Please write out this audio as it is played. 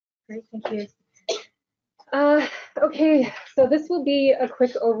Great, thank you. Okay, so this will be a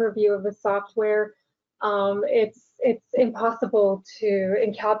quick overview of the software. It's impossible to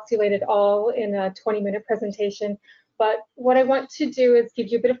encapsulate it all in a 20-minute presentation, but what I want to do is give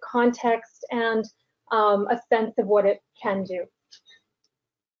you a bit of context and a sense of what it can do.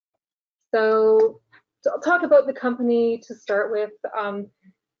 So I'll talk about the company to start with.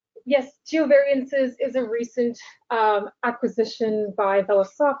 Yes, Geovariances is a recent acquisition by Vela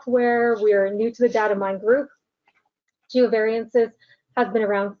Software. We are new to the Datamine group. Geovariances has been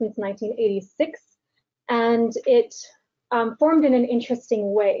around since 1986, and it formed in an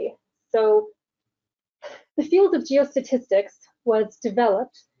interesting way. So the field of geostatistics was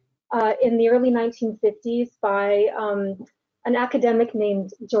developed in the early 1950s by an academic named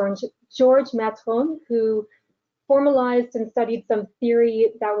George Matron, who formalized and studied some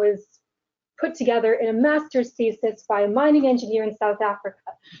theory that was put together in a master's thesis by a mining engineer in South Africa.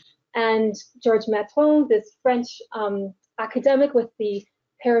 And George Matron, this French academic with the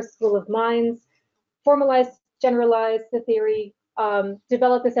Paris School of Mines, formalized, generalized the theory,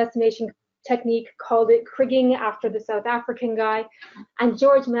 developed this estimation technique, called it Kriging after the South African guy. And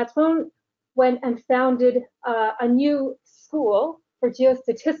George Matron went and founded a new school for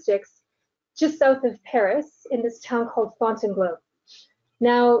geostatistics just south of Paris in this town called Fontainebleau.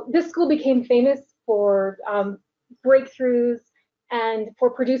 Now, this school became famous for breakthroughs and for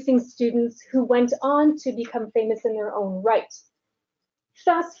producing students who went on to become famous in their own right.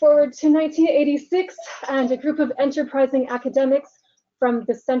 Fast forward to 1986, and a group of enterprising academics from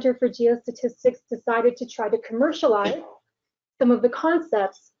the Center for Geostatistics decided to try to commercialize some of the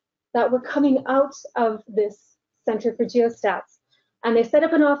concepts that were coming out of this Center for Geostats. And they set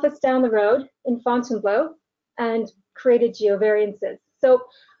up an office down the road in Fontainebleau and created Geovariances. So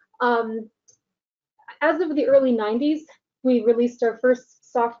as of the early 90s, we released our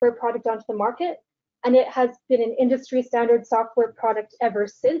first software product onto the market, and it has been an industry standard software product ever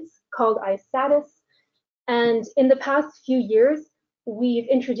since, called Isatis. And in the past few years, we've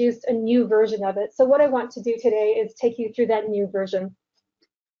introduced a new version of it. So what I want to do today is take you through that new version.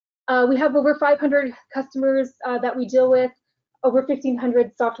 We have over 500 customers that we deal with, over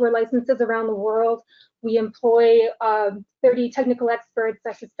 1,500 software licenses around the world. We employ 30 technical experts,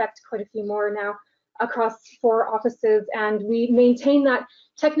 I suspect quite a few more now, across 4 offices, and we maintain that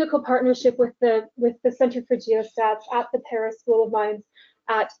technical partnership with the Center for Geostats at the Paris School of Mines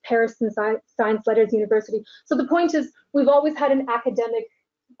at Paris and Science Letters University. So the point is, we've always had an academic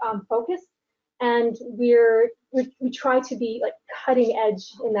focus, and we try to be like cutting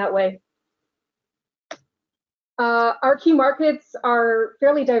edge in that way. Our key markets are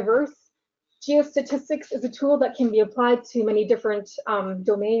fairly diverse. Geostatistics is a tool that can be applied to many different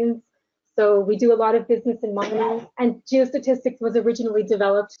domains. So we do a lot of business in mining, and geostatistics was originally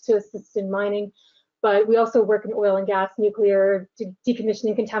developed to assist in mining, but we also work in oil and gas, nuclear,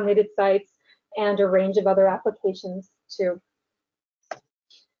 decommissioning contaminated sites, and a range of other applications too.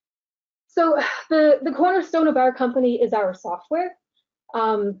 So the cornerstone of our company is our software.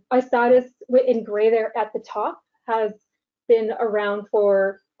 Isatis, in gray there at the top, has been around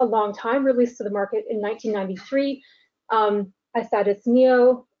for a long time, released to the market in 1993.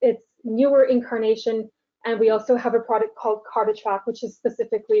 Isatis.neo, its newer incarnation, and we also have a product called Cartotrack, which is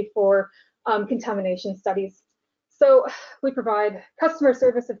specifically for contamination studies. So we provide customer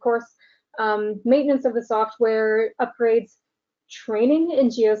service, of course, maintenance of the software, upgrades, training in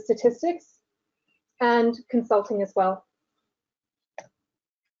geostatistics, and consulting as well.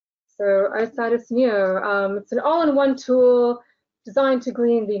 So Isatis.neo, it's an all-in-one tool designed to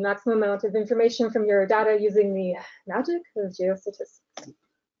glean the maximum amount of information from your data using the magic of geostatistics.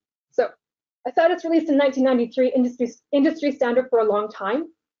 So Isatis released in 1993, industry standard for a long time.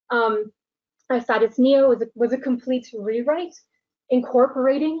 Isatis.neo was a complete rewrite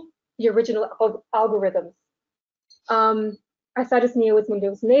incorporating the original algorithms. Isatis.neo is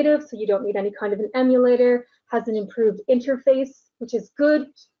Windows native, so you don't need any kind of an emulator, has an improved interface, which is good.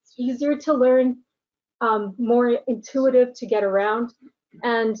 It's easier to learn, more intuitive to get around.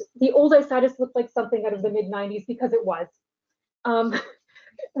 And the old Isatis looked like something out of the mid-90s because it was.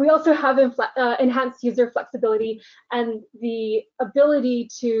 We also have enhanced user flexibility and the ability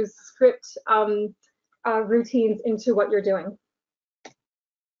to script routines into what you're doing.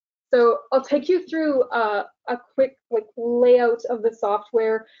 So I'll take you through a quick layout of the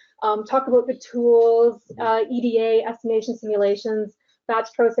software, talk about the tools, EDA, estimation simulations, batch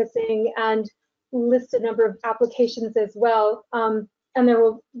processing, and list a number of applications as well. And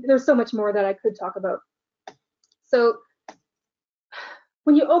there's so much more that I could talk about. So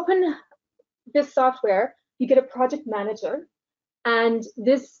when you open this software, you get a project manager, And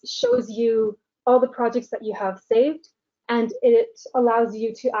this shows you all the projects that you have saved, and it allows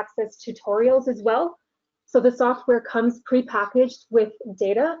you to access tutorials as well. So the software comes pre-packaged with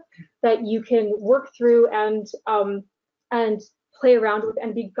data that you can work through and play around with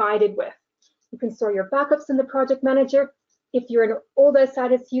and be guided with. You can store your backups in the project manager. If you're an old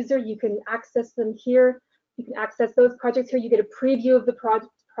Isatis user, you can access them here. You can access those projects here. You get a preview of the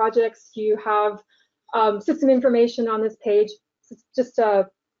projects. You have system information on this page. It's just a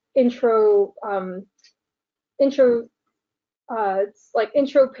intro it's like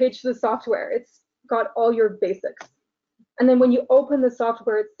intro page to the software. It's got all your basics. And then when you open the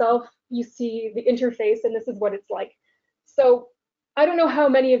software itself, you see the interface, and this is what it's like. So I don't know how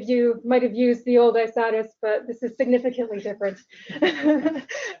many of you might have used the old Isatis, but this is significantly different.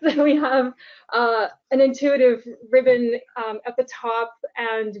 Then we have an intuitive ribbon at the top,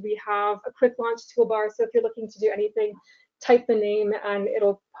 and we have a quick launch toolbar. So if you're looking to do anything, type the name and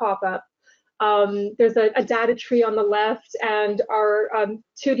it'll pop up. There's a data tree on the left and our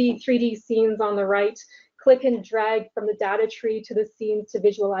 2D, 3D scenes on the right. Click and drag from the data tree to the scenes to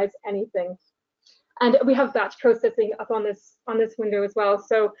visualize anything. And we have batch processing up on this window as well.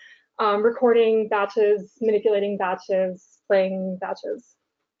 So recording batches, manipulating batches, playing batches.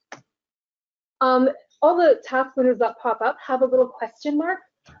 All the task windows that pop up have a little question mark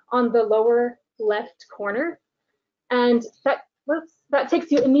on the lower left corner. And that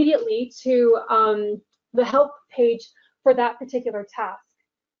takes you immediately to the help page for that particular task.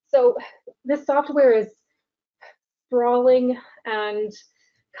 So this software is sprawling and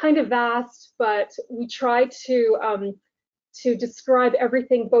kind of vast, but we try to describe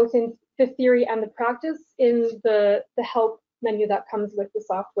everything both in the theory and the practice in the help menu that comes with the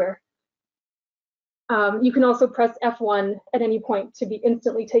software. You can also press F1 at any point to be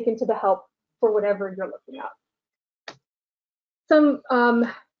instantly taken to the help for whatever you're looking at. Some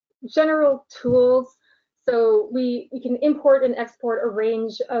general tools. So we can import and export a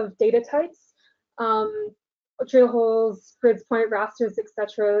range of data types, drill holes, grids, point rasters,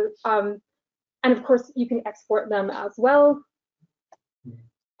 etc. And of course, you can export them as well.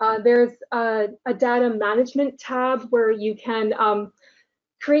 There's a data management tab where you can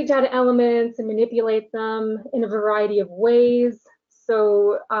create data elements and manipulate them in a variety of ways.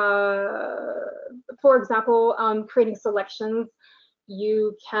 So, for example, creating selections.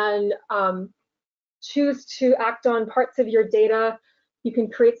 You can choose to act on parts of your data. You can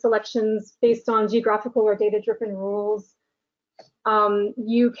create selections based on geographical or data-driven rules.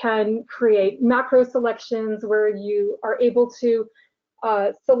 You can create macro selections where you are able to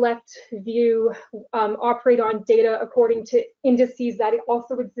select, view, operate on data according to indices that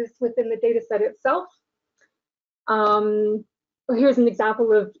also exist within the data set itself. Here's an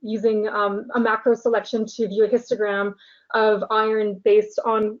example of using a macro selection to view a histogram of iron based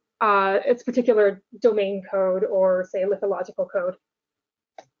on its particular domain code or, say, lithological code.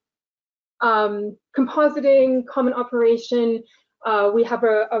 Compositing, common operation. We have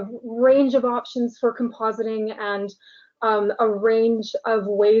a range of options for compositing and a range of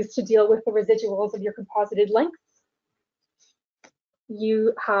ways to deal with the residuals of your composited lengths.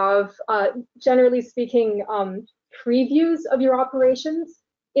 You have, generally speaking, previews of your operations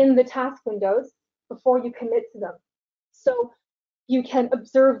in the task windows before you commit to them. So you can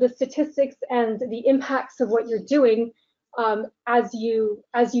observe the statistics and the impacts of what you're doing as you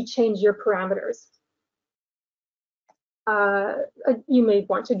change your parameters. You may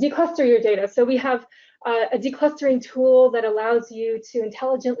want to decluster your data. So we have a declustering tool that allows you to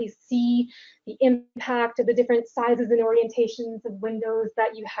intelligently see the impact of the different sizes and orientations of windows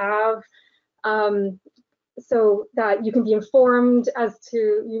that you have, so that you can be informed as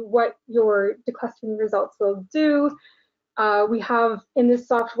to what your declustering results will do. We have in this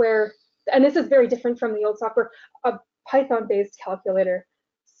software, and this is very different from the old software, a Python-based calculator.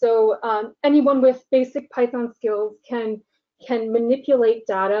 So anyone with basic Python skills can manipulate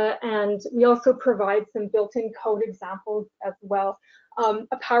data, and we also provide some built-in code examples as well.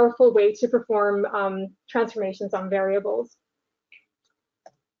 A powerful way to perform transformations on variables.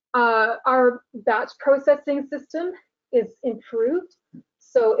 Our batch processing system is improved,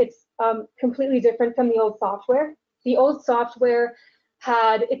 so it's completely different from the old software. The old software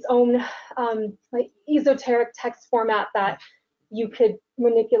had its own like esoteric text format that you could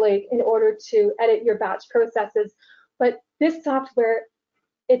manipulate in order to edit your batch processes. But this software,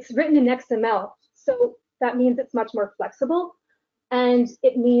 it's written in XML, so that means it's much more flexible, and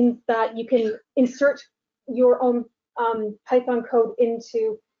it means that you can insert your own Python code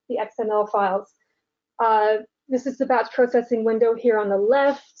into the XML files. This is the batch processing window here on the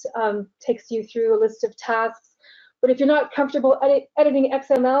left, takes you through a list of tasks. But if you're not comfortable editing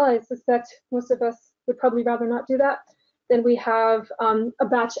XML, I suspect most of us would probably rather not do that. Then we have a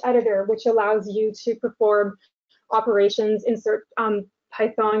batch editor, which allows you to perform operations, insert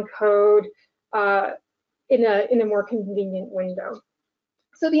Python code in a more convenient window.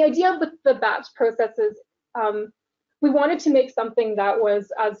 So the idea with the batch processes, we wanted to make something that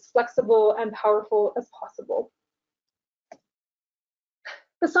was as flexible and powerful as possible.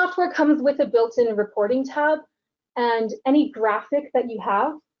 The software comes with a built-in reporting tab, and any graphic that you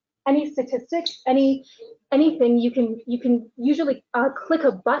have, any statistics, anything, you can usually click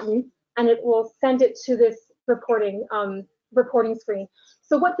a button and it will send it to this reporting screen.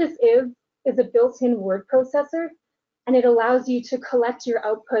 So what this is a built-in word processor, and it allows you to collect your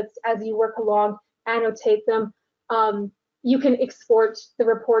outputs as you work along, annotate them. You can export the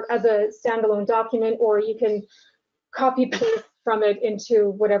report as a standalone document, or you can copy paste from it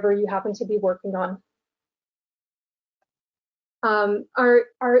into whatever you happen to be working on.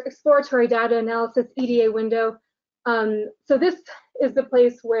 Our exploratory data analysis EDA window. So this is the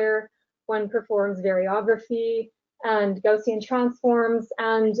place where one performs variography and Gaussian transforms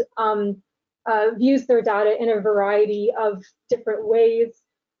and views their data in a variety of different ways.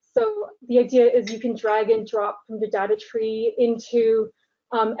 So the idea is you can drag and drop from the data tree into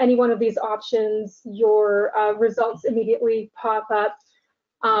any one of these options. Your results immediately pop up.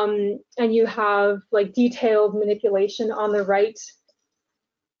 And you have like detailed manipulation on the right.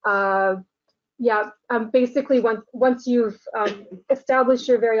 Basically once you've established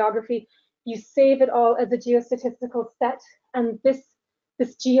your variography, you save it all as a geostatistical set, and this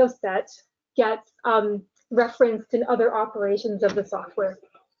geoset gets referenced in other operations of the software.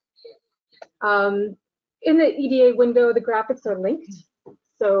 In the EDA window, the graphics are linked.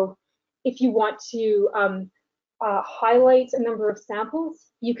 So if you want to highlight a number of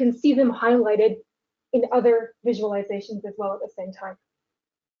samples, you can see them highlighted in other visualizations as well at the same time.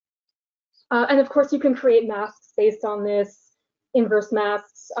 And of course, you can create masks based on this, inverse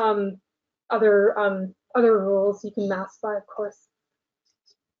masks, other rules you can mask by, of course.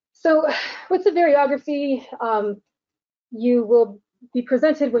 So with the variography, you will be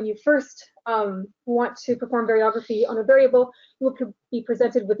presented when you first want to perform variography on a variable. You will be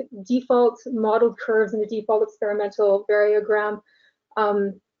presented with default modeled curves and a default experimental variogram.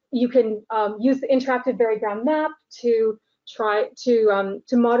 You can use the interactive variogram map to try to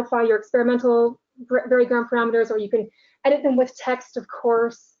modify your experimental variogram parameters, or you can edit them with text, of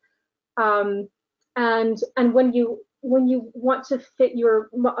course. And when you want to fit your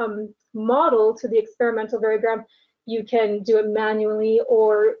model to the experimental variogram, you can do it manually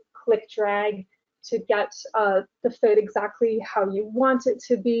or click drag to get the fit exactly how you want it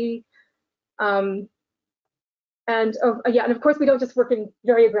to be. And of course, we don't just work in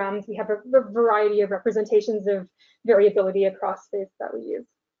variograms. We have a variety of representations of variability across space that we use.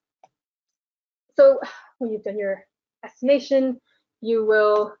 So when you've done your estimation, you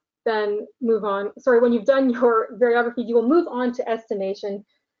will then move on. Sorry, when you've done your variography, you will move on to estimation.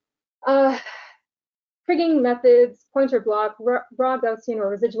 Kriging methods, pointer block, raw Gaussian or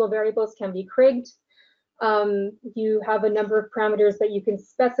residual variables can be krigged. You have a number of parameters that you can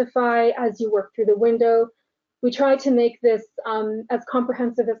specify as you work through the window. We try to make this as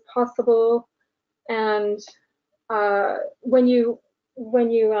comprehensive as possible. And when you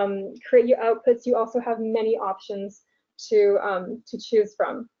create your outputs, you also have many options to choose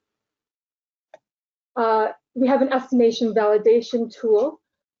from. We have an estimation validation tool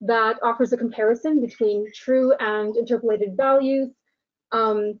that offers a comparison between true and interpolated values,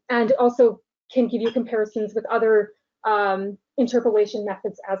 and also can give you comparisons with other interpolation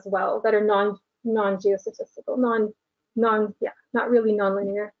methods as well that are non-geostatistical, not really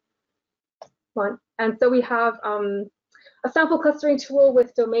nonlinear. And so we have a sample clustering tool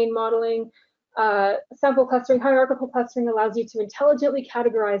with domain modeling. Sample clustering, hierarchical clustering allows you to intelligently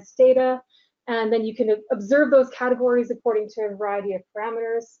categorize data, and then you can observe those categories according to a variety of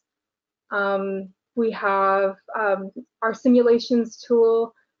parameters. We have our simulations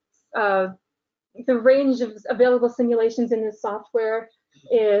tool. The range of available simulations in this software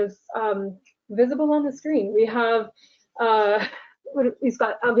is visible on the screen. We have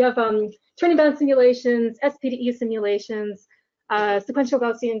we have training band simulations, SP2E simulations, sequential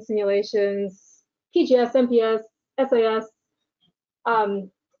Gaussian simulations, PGS, MPS, SIS.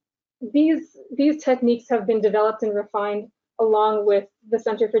 These techniques have been developed and refined along with the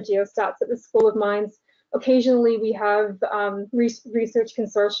Center for Geostats at the School of Mines. Occasionally, we have research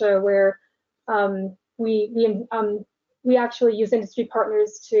consortia where we actually use industry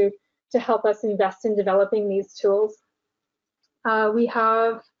partners to help us invest in developing these tools. We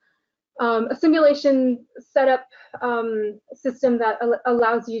have A simulation setup system that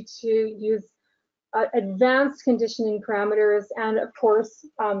allows you to use advanced conditioning parameters and, of course,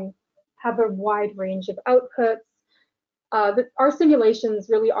 have a wide range of outputs. Our simulations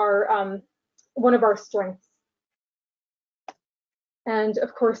really are one of our strengths. And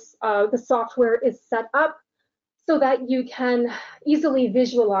of course, the software is set up so that you can easily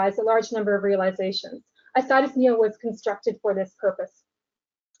visualize a large number of realizations. Isatis.neo was constructed for this purpose.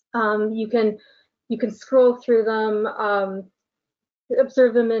 You can scroll through them,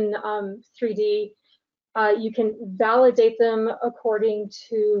 observe them in 3D. You can validate them according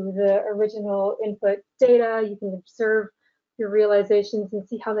to the original input data. You can observe your realizations and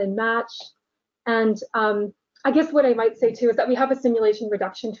see how they match. And I guess what I might say too is that we have a simulation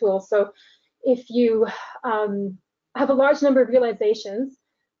reduction tool. So if you have a large number of realizations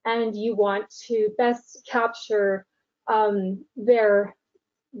and you want to best capture their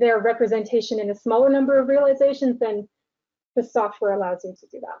representation in a smaller number of realizations, then the software allows you to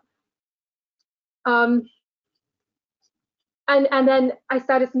do that. And then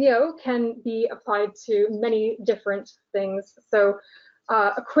Isatis.neo can be applied to many different things. So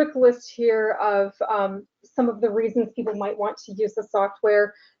a quick list here of some of the reasons people might want to use the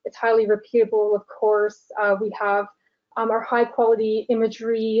software. It's highly repeatable, of course. We have our high quality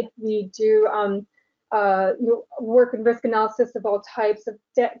imagery. We do work in risk analysis of all types of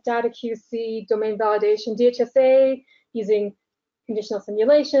data QC, domain validation, DHSA, using conditional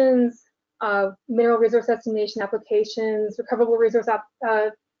simulations, mineral resource estimation applications, recoverable resource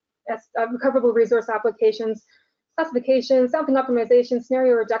applications, classification, sampling optimization,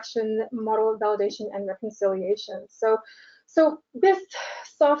 scenario reduction, model validation, and reconciliation. So this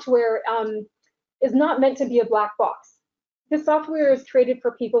software is not meant to be a black box. This software is created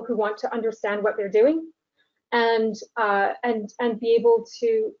for people who want to understand what they're doing and be able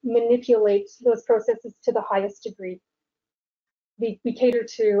to manipulate those processes to the highest degree. We cater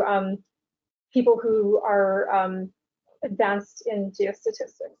to people who are advanced in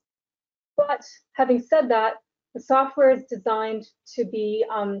geostatistics. But having said that, the software is designed to be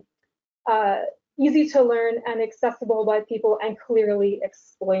easy to learn and accessible by people and clearly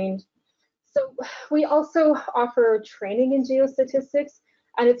explained. So we also offer training in geostatistics,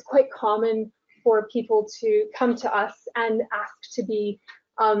 and it's quite common for people to come to us and ask to be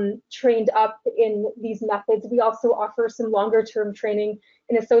trained up in these methods. We also offer some longer term training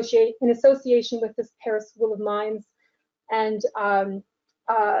in association with this Paris School of Mines. And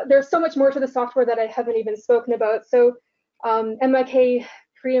there's so much more to the software that I haven't even spoken about. So MIK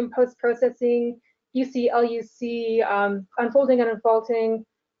pre and post processing, UC, LUC, unfolding and unfaulting,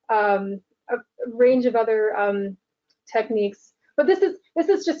 a range of other techniques. But this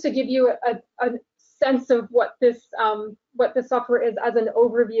is just to give you a sense of what this software is as an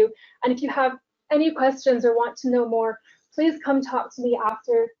overview. And if you have any questions or want to know more, please come talk to me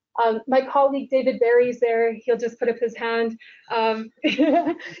after. My colleague David Barry's there. He'll just put up his hand.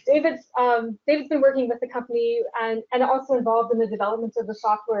 David's been working with the company and also involved in the development of the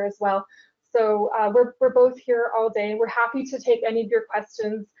software as well. So we're both here all day. We're happy to take any of your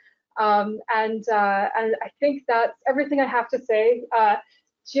questions. And I think that's everything I have to say.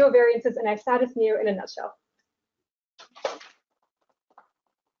 Geovariances and Isatis.neo in a nutshell.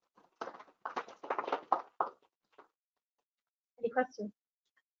 Any questions?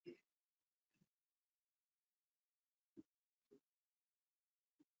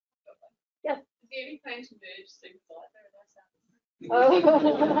 Yes. Is there any plan to merge supervisor?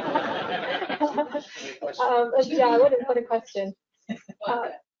 Yeah, what a question.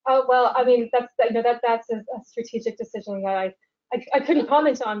 Oh well, I mean that's a strategic decision that I couldn't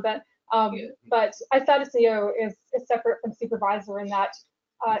comment on, but Isatis.neo is separate from supervisor in that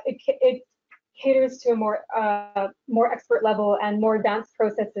it caters to a more expert level and more advanced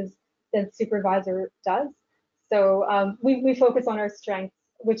processes than supervisor does. So we focus on our strengths,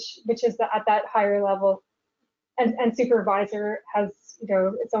 which is at that higher level, and supervisor has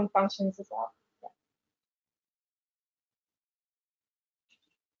its own functions as well. Yeah.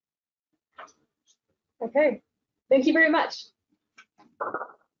 Okay, thank you very much.